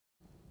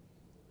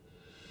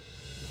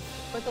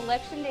With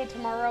Election Day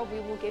tomorrow,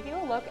 we will give you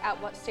a look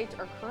at what states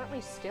are currently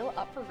still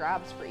up for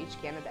grabs for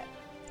each candidate.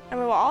 And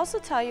we will also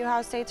tell you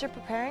how states are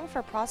preparing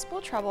for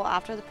possible trouble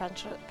after the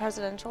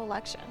presidential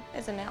election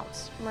is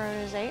announced. Murrow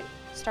News 8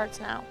 starts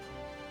now.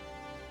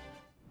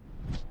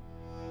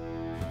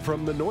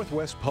 From the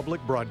Northwest Public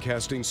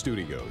Broadcasting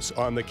Studios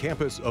on the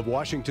campus of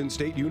Washington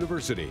State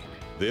University,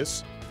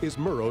 this is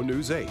Murrow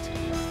News 8.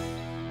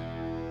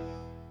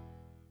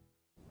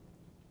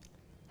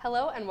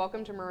 Hello and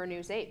welcome to Murrow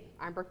News 8.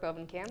 I'm Brooke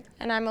Bovenkamp.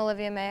 And I'm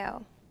Olivia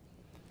Mayo.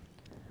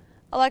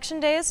 Election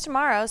Day is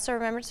tomorrow, so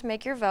remember to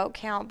make your vote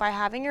count by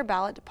having your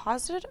ballot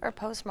deposited or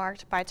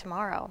postmarked by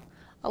tomorrow.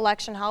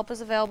 Election help is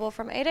available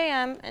from 8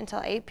 a.m.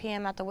 until 8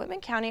 p.m. at the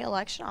Whitman County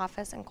Election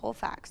Office in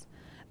Colfax.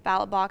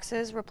 Ballot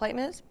boxes,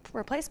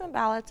 replacement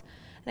ballots,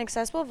 and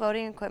accessible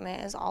voting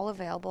equipment is all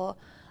available.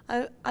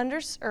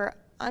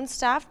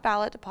 Unstaffed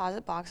ballot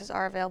deposit boxes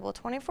are available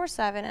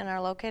 24/7 and are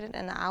located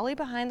in the alley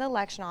behind the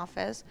election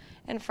office,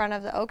 in front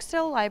of the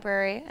Oakdale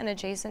Library, and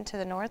adjacent to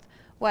the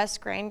Northwest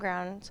Grain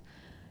Grounds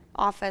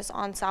office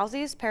on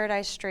Southeast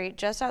Paradise Street,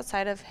 just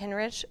outside of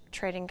Hinrich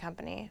Trading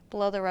Company,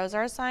 below the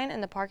Rosar sign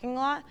in the parking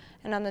lot,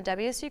 and on the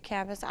WSU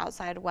campus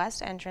outside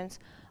west entrance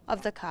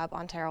of the Cub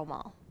on Terrell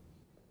Mall.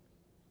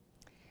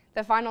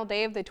 The final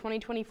day of the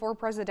 2024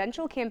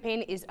 presidential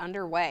campaign is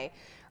underway.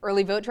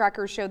 Early vote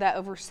trackers show that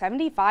over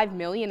 75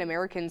 million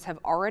Americans have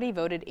already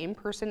voted in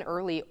person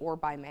early or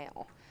by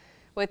mail.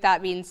 With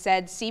that being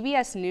said,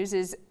 CBS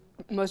News'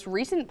 most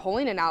recent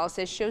polling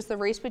analysis shows the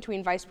race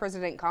between Vice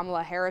President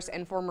Kamala Harris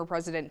and former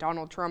President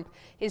Donald Trump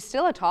is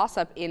still a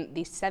toss-up in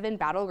the 7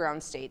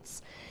 battleground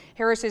states.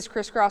 Harris is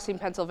crisscrossing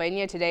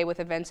Pennsylvania today with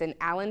events in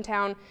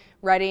Allentown,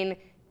 Reading,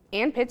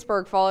 and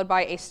Pittsburgh, followed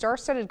by a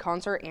star-studded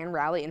concert and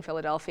rally in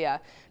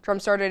Philadelphia. Trump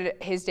started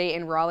his day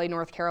in Raleigh,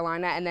 North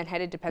Carolina, and then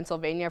headed to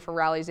Pennsylvania for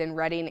rallies in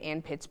Reading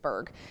and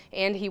Pittsburgh.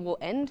 And he will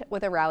end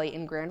with a rally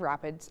in Grand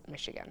Rapids,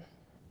 Michigan.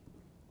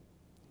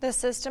 The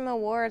system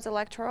awards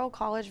electoral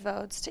college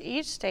votes to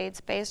each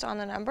state based on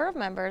the number of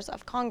members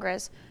of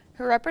Congress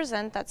who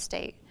represent that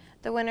state.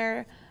 The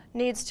winner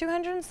needs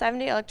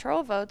 270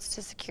 electoral votes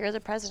to secure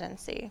the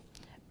presidency.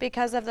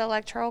 Because of the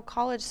electoral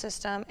college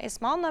system, a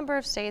small number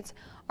of states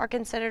are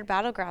considered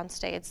battleground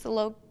states, the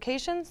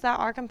locations that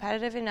are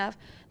competitive enough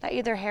that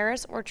either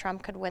Harris or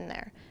Trump could win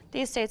there.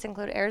 These states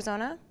include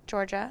Arizona,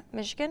 Georgia,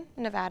 Michigan,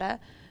 Nevada,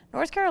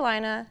 North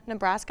Carolina,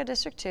 Nebraska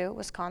District 2,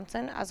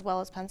 Wisconsin, as well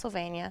as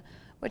Pennsylvania,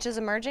 which is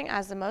emerging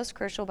as the most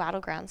crucial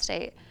battleground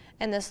state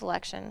in this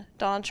election.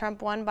 Donald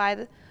Trump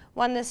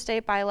won this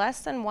state by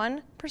less than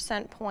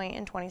 1% point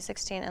in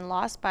 2016 and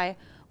lost by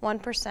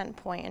 1%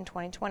 point in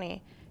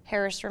 2020.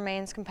 Harris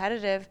remains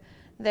competitive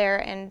there,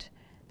 and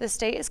the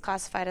state is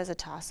classified as a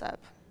toss-up.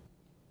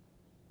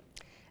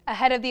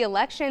 Ahead of the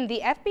election,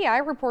 the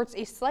FBI reports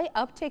a slight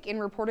uptick in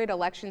reported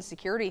election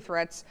security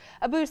threats,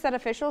 a boost that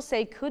officials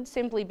say could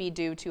simply be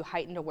due to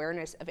heightened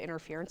awareness of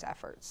interference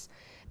efforts.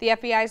 The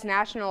FBI's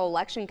National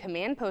Election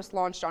Command Post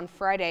launched on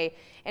Friday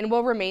and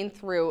will remain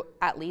through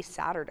at least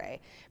Saturday.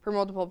 For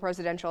multiple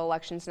presidential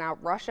elections now,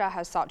 Russia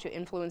has sought to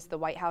influence the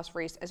White House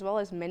race as well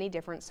as many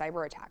different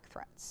cyber attack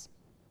threats.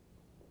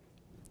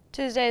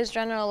 Tuesday is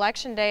General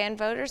Election Day, and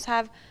voters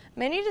have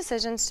many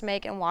decisions to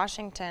make in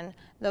Washington.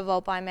 The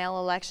vote-by-mail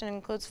election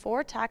includes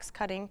 4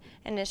 tax-cutting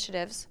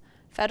initiatives.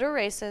 Federal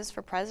races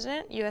for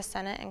President, U.S.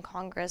 Senate, and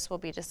Congress will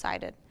be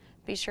decided.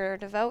 Be sure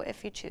to vote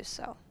if you choose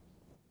so.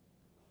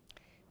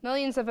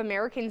 Millions of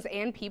Americans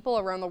and people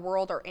around the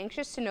world are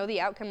anxious to know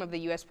the outcome of the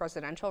U.S.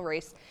 presidential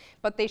race,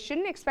 but they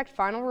shouldn't expect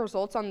final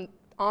results on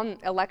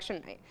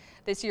election night.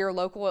 This year,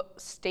 local,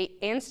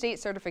 state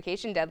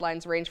certification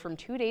deadlines range from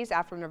 2 days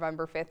after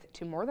November 5th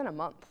to more than a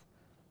month.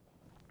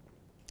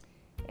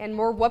 And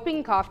more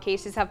whooping cough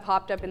cases have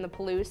popped up in the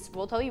Palouse.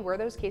 We'll tell you where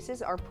those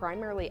cases are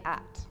primarily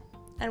at.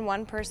 And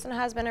one person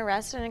has been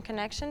arrested in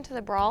connection to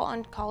the brawl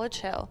on College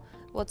Hill.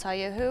 We'll tell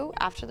you who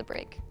after the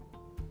break.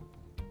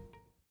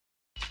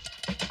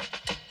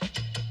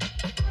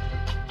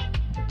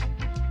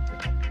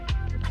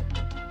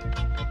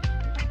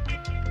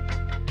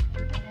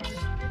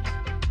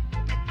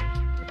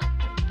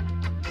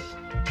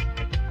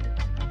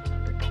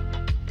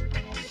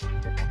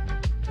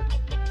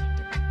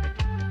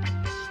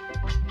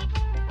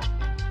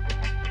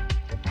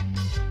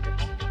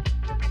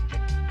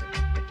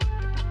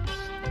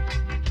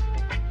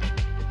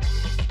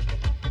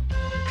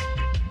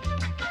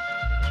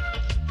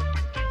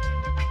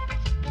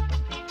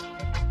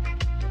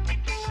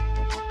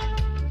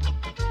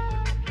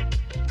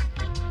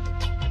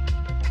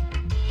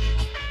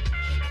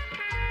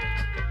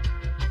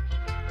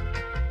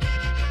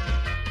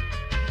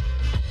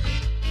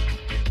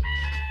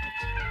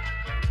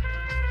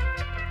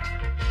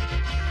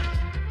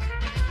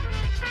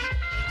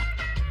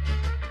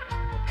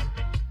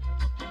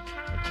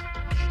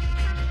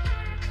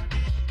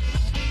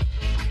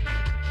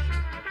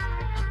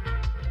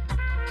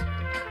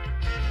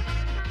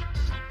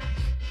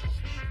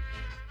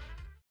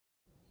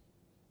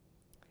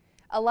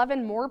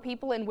 "11 more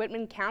people in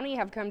Whitman County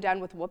have come down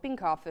with whooping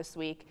cough this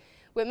week.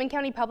 Whitman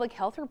County Public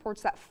Health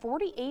reports that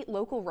 48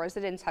 local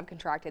residents have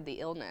contracted the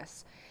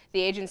illness.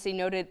 The agency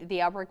noted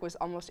the outbreak was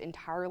almost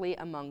entirely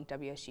among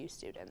WSU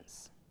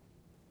students.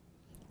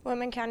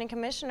 Whitman County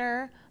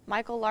Commissioner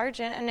Michael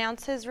Largent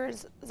announced his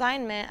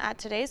resignation at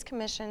today's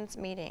commission's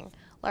meeting.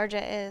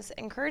 Largent is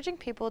encouraging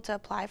people to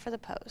apply for the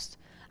post.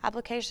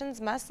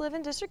 Applications must live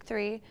in District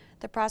 3.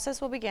 The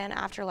process will begin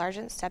after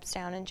Largent steps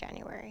down in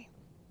January.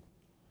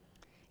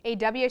 A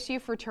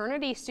WSU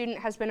fraternity student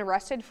has been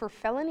arrested for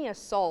felony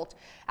assault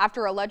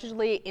after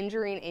allegedly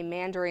injuring a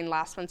man during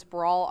last month's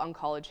brawl on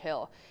College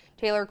Hill.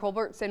 Taylor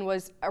Culbertson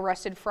was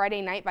arrested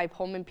Friday night by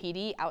Pullman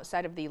PD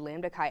outside of the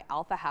Lambda Chi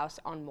Alpha House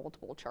on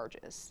multiple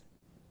charges.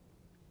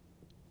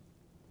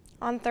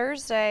 On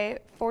Thursday,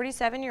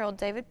 47-year-old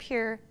David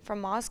Pure from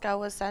Moscow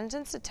was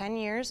sentenced to 10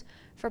 years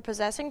for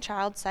possessing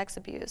child sex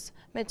abuse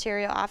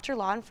material after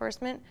law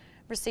enforcement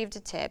received a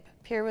tip.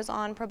 Pure was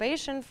on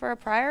probation for a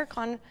prior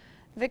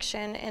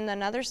conviction in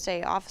another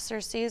state.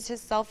 Officers seized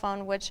his cell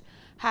phone, which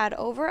had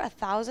over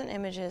 1,000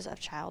 images of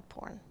child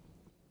porn.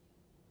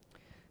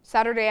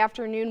 Saturday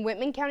afternoon,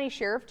 Whitman County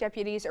Sheriff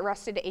deputies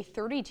arrested a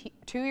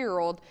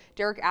 32-year-old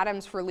Derek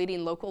Adams for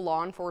leading local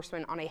law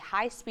enforcement on a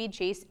high-speed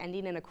chase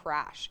ending in a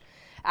crash.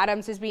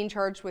 Adams is being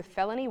charged with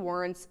felony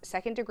warrants,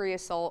 second-degree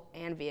assault,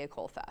 and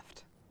vehicle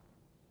theft.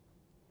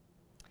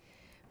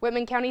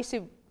 Whitman County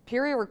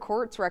Superior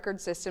Court's record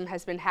system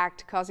has been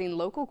hacked, causing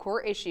local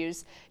court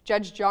issues.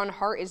 Judge John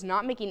Hart is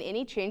not making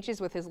any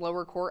changes with his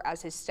lower court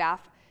as his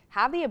staff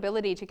have the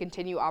ability to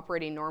continue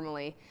operating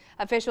normally.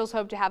 Officials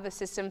hope to have the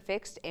system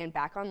fixed and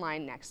back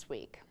online next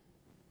week.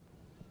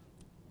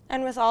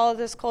 And with all of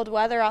this cold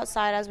weather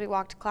outside as we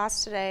walk to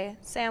class today,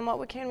 Sam,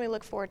 what can we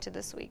look forward to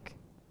this week?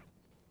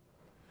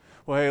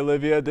 Well, hey,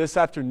 Olivia, this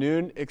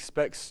afternoon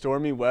expect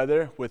stormy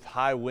weather with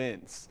high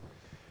winds.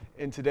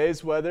 In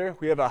today's weather,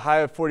 we have a high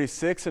of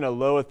 46 and a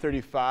low of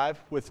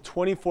 35 with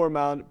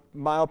 24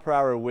 mile per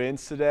hour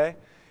winds today.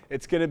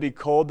 It's going to be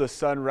cold. The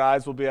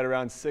sunrise will be at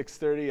around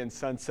 6:30 and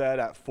sunset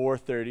at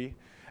 4:30.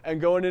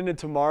 And going into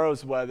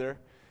tomorrow's weather,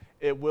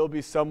 it will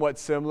be somewhat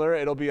similar.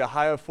 It'll be a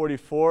high of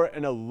 44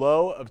 and a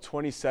low of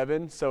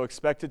 27, so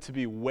expect it to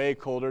be way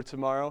colder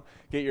tomorrow.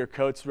 Get your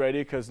coats ready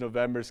because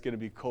November is going to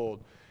be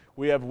cold.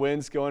 We have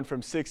winds going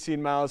from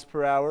 16 miles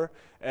per hour,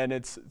 and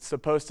it's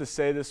supposed to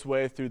stay this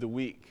way through the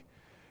week.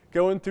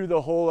 Going through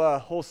the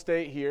whole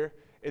state here,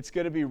 it's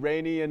going to be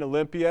rainy in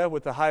Olympia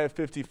with a high of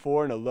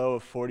 54 and a low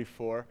of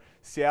 44.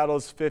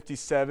 Seattle's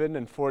 57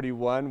 and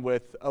 41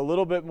 with a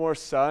little bit more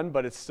sun,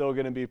 but it's still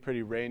going to be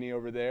pretty rainy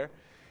over there.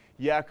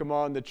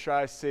 Yakima in the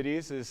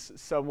Tri-Cities is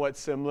somewhat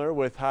similar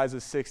with highs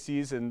of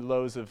 60s and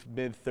lows of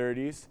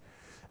mid-30s.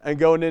 And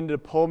going into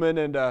Pullman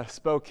and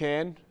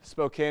Spokane,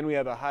 we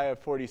have a high of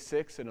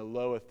 46 and a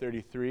low of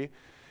 33.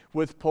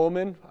 With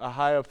Pullman, a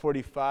high of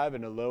 45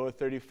 and a low of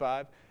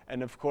 35.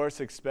 And of course,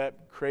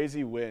 expect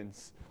crazy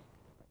winds.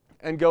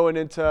 And going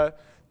into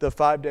the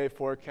 5-day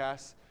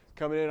forecast,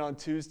 coming in on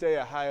Tuesday,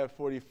 a high of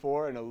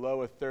 44 and a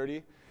low of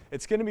 30.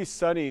 It's going to be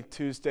sunny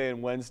Tuesday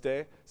and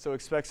Wednesday, so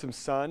expect some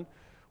sun.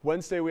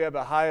 Wednesday, we have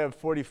a high of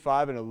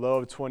 45 and a low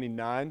of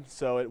 29,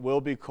 so it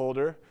will be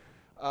colder.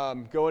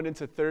 Going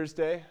into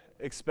Thursday,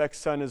 expect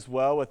sun as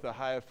well with a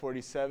high of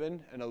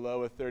 47 and a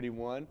low of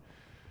 31.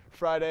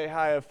 Friday,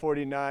 high of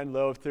 49,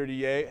 low of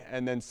 38,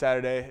 and then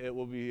Saturday, it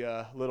will be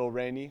a little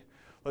rainy.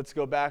 Let's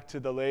go back to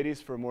the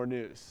ladies for more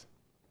news.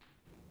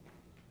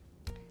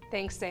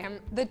 Thanks, Sam.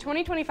 The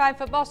 2025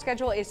 football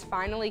schedule is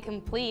finally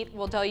complete.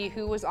 We'll tell you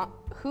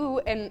who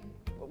and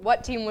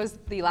what team was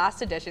the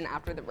last edition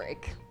after the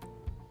break.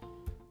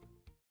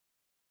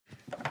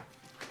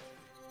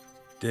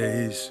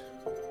 Days,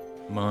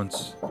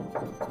 months,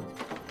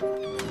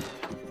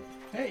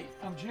 Hey,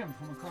 I'm Jim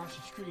from across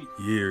the street.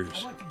 years,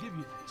 I'd like to give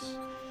you this.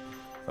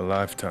 a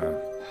lifetime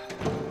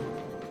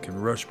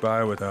can rush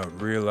by without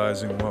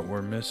realizing what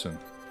we're missing.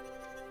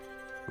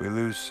 We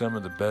lose some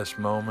of the best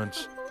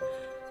moments,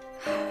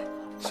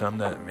 some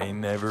that may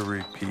never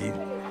repeat,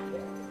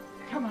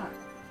 Come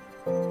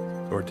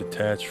on. or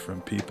detach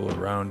from people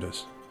around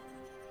us.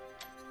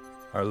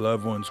 Our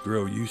loved ones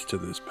grow used to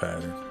this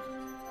pattern,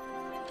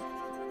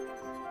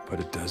 but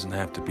it doesn't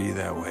have to be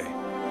that way.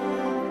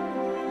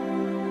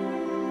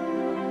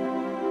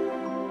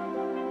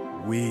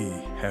 We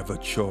have a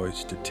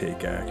choice to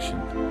take action.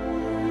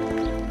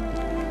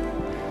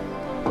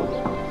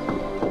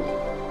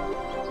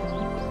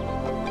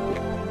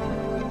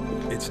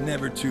 It's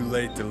never too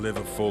late to live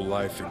a full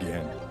life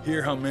again.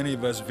 Hear how many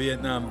of us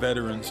Vietnam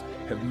veterans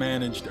have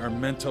managed our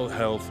mental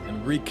health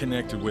and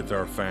reconnected with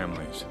our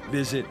families.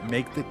 Visit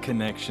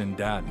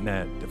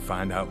maketheconnection.net to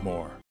find out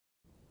more.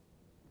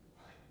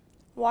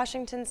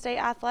 Washington State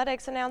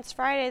Athletics announced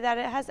Friday that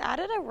it has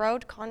added a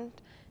road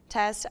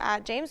contest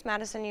at James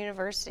Madison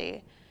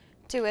University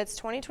to its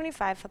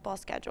 2025 football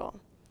schedule.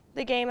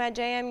 The game at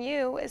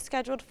JMU is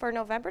scheduled for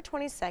November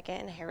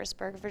 22nd in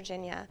Harrisburg,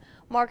 Virginia,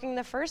 marking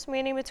the first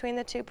meeting between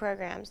the two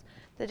programs.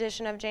 The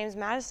addition of James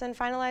Madison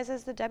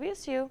finalizes the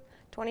WSU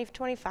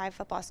 2025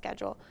 football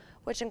schedule,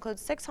 which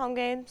includes 6 home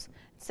games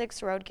and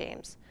 6 road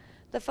games.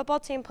 The football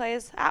team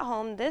plays at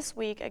home this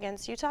week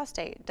against Utah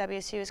State.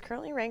 WSU is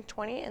currently ranked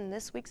 20 in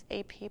this week's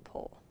AP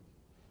poll.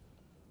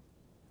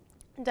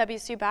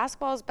 WSU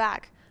basketball is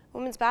back.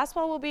 Women's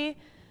basketball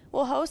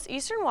will host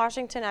Eastern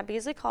Washington at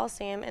Beasley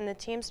Coliseum in the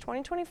team's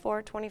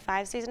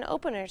 2024-25 season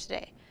opener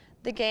today.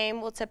 The game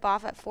will tip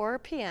off at 4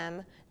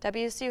 p.m.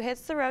 WSU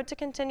hits the road to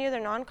continue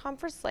their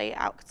non-conference slate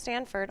at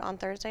Stanford on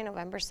Thursday,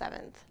 November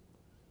 7th.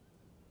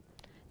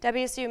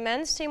 WSU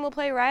men's team will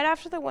play right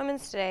after the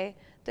women's today.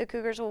 The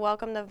Cougars will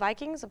welcome the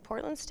Vikings of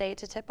Portland State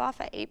to tip off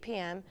at 8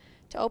 p.m.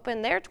 to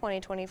open their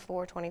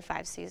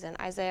 2024-25 season.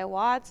 Isaiah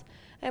Watts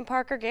and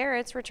Parker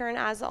Garrett's return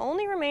as the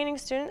only remaining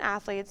student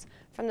athletes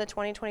from the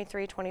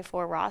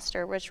 2023-24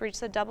 roster, which reached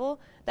the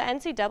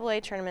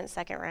NCAA tournament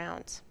second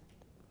round.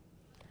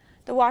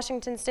 The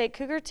Washington State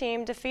Cougar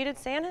team defeated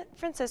San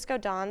Francisco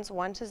Dons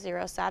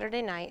 1-0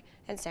 Saturday night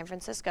in San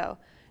Francisco.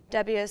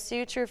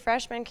 WSU true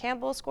freshman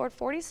Campbell scored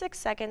 46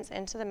 seconds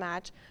into the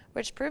match,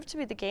 which proved to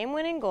be the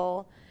game-winning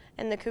goal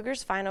in the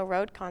Cougars' final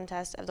road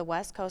contest of the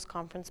West Coast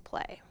Conference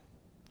play.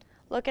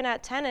 Looking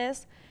at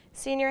tennis,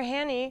 senior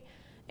Hanny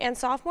and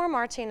sophomore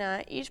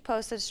Martina each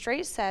posted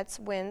straight sets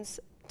wins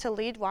to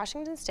lead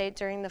Washington State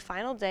during the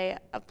final day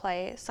of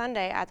play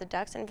Sunday at the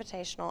Ducks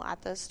Invitational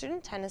at the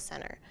Student Tennis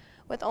Center.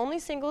 With only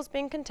singles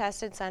being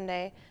contested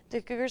Sunday,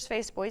 the Cougars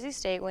faced Boise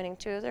State, winning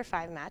 2 of their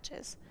 5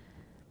 matches.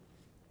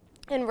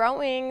 In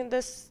rowing,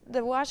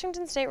 the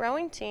Washington State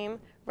rowing team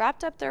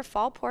wrapped up their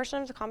fall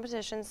portion of the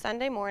competition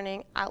Sunday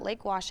morning at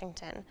Lake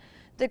Washington.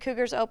 The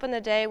Cougars opened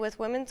the day with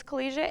women's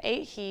collegiate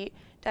 8 heat.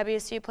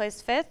 WSU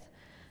placed 5th,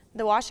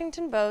 the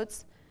Washington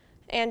Boats,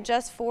 and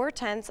just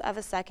 0.4 of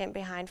a second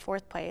behind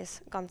 4th place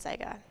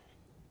Gonzaga.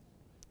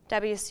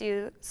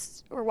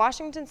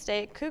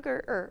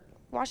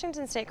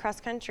 Washington State cross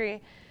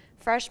country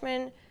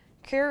freshman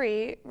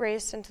Curie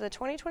raced into the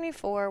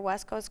 2024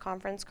 West Coast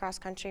Conference Cross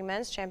Country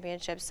Men's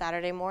Championship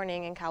Saturday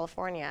morning in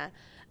California,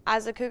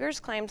 as the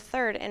Cougars claimed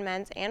 3rd in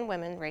men's and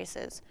women's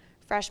races.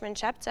 Freshman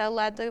Chepta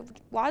led the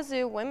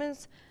Wazoo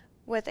women's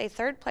with a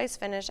 3rd place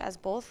finish, as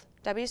both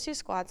WSU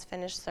squads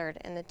finished 3rd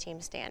in the team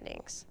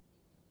standings.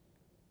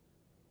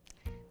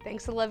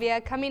 Thanks, Olivia.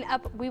 Coming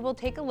up, we will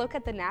take a look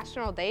at the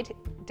National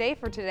Day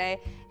for today,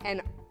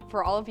 and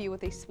for all of you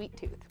with a sweet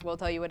tooth, we'll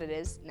tell you what it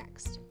is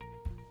next.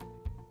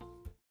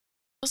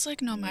 Feels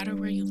like no matter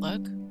where you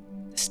look,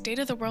 the state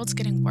of the world's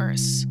getting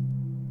worse.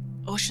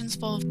 Oceans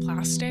full of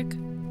plastic,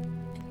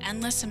 an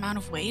endless amount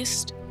of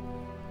waste,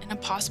 an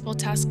impossible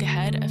task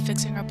ahead of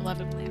fixing our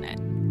beloved planet.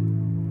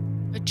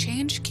 But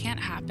change can't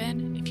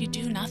happen if you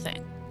do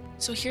nothing.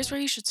 So here's where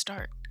you should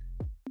start.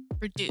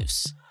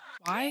 Reduce.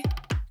 Why?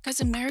 Because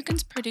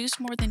Americans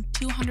produce more than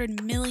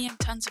 200 million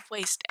tons of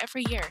waste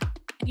every year,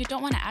 and you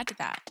don't want to add to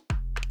that.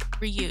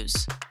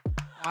 Reuse.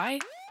 Why?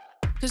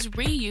 Because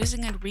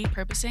reusing and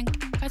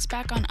repurposing cuts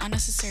back on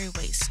unnecessary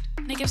waste,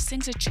 and it gives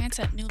things a chance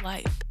at new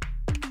life.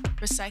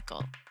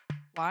 Recycle.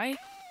 Why?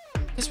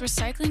 Because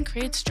recycling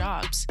creates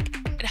jobs,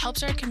 it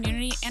helps our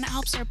community, and it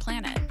helps our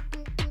planet.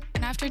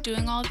 And after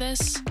doing all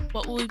this,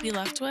 what will we be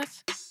left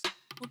with?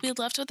 We'll be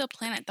left with a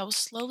planet that will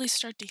slowly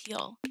start to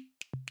heal.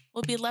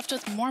 We'll be left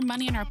with more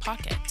money in our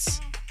pockets.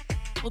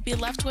 We'll be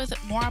left with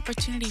more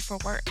opportunity for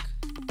work.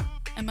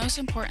 And most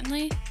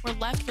importantly, we're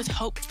left with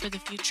hope for the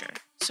future.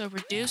 So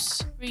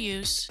reduce,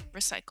 reuse,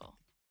 recycle.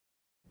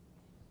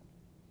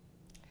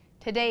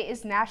 Today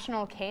is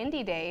National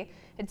Candy Day.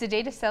 It's a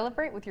day to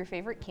celebrate with your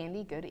favorite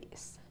candy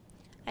goodies.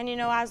 And you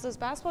know, as those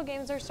basketball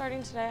games are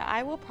starting today,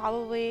 I will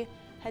probably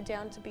head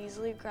down to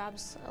Beasley, grab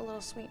a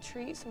little sweet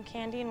treat, some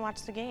candy, and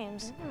watch the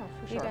games. Yeah,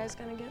 for sure. You guys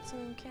gonna get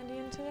some candy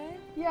in today?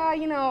 Yeah,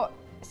 you know,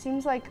 it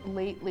seems like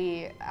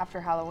lately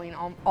after Halloween,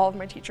 all of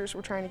my teachers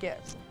were trying to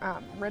get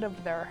rid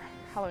of their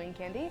Halloween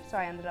candy, so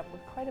I ended up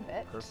with quite a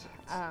bit. Perfect.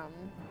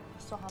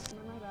 Still have some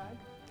in my bag.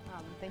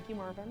 Thank you,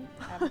 Marvin.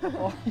 I have a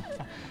couple.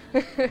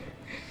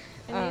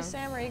 And you,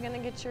 Sam, are you gonna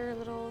get your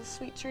little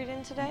sweet treat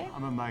in today?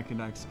 I'm a Mike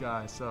and Ike's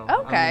guy, so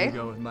Okay. I'm gonna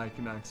go with Mike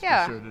and Ike's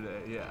Yeah. for sure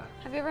today. Yeah.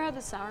 Have you ever had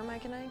the sour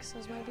Mike and Ike's?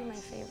 Those might be my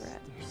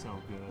favorite. They're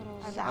so good.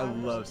 Little I sours.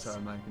 love sour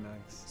Mike and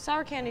Ike's.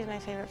 Sour candy is my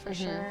favorite for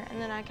sure,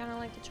 and then I kind of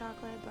like the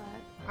chocolate, but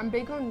I'm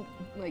big on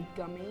like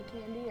gummy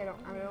candy. I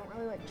don't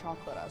really like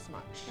chocolate as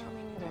much. No,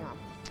 me I neither. don't know.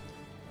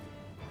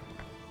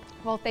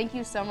 Well, thank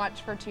you so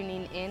much for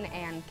tuning in,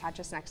 and catch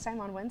us next time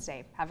on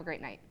Wednesday. Have a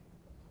great night.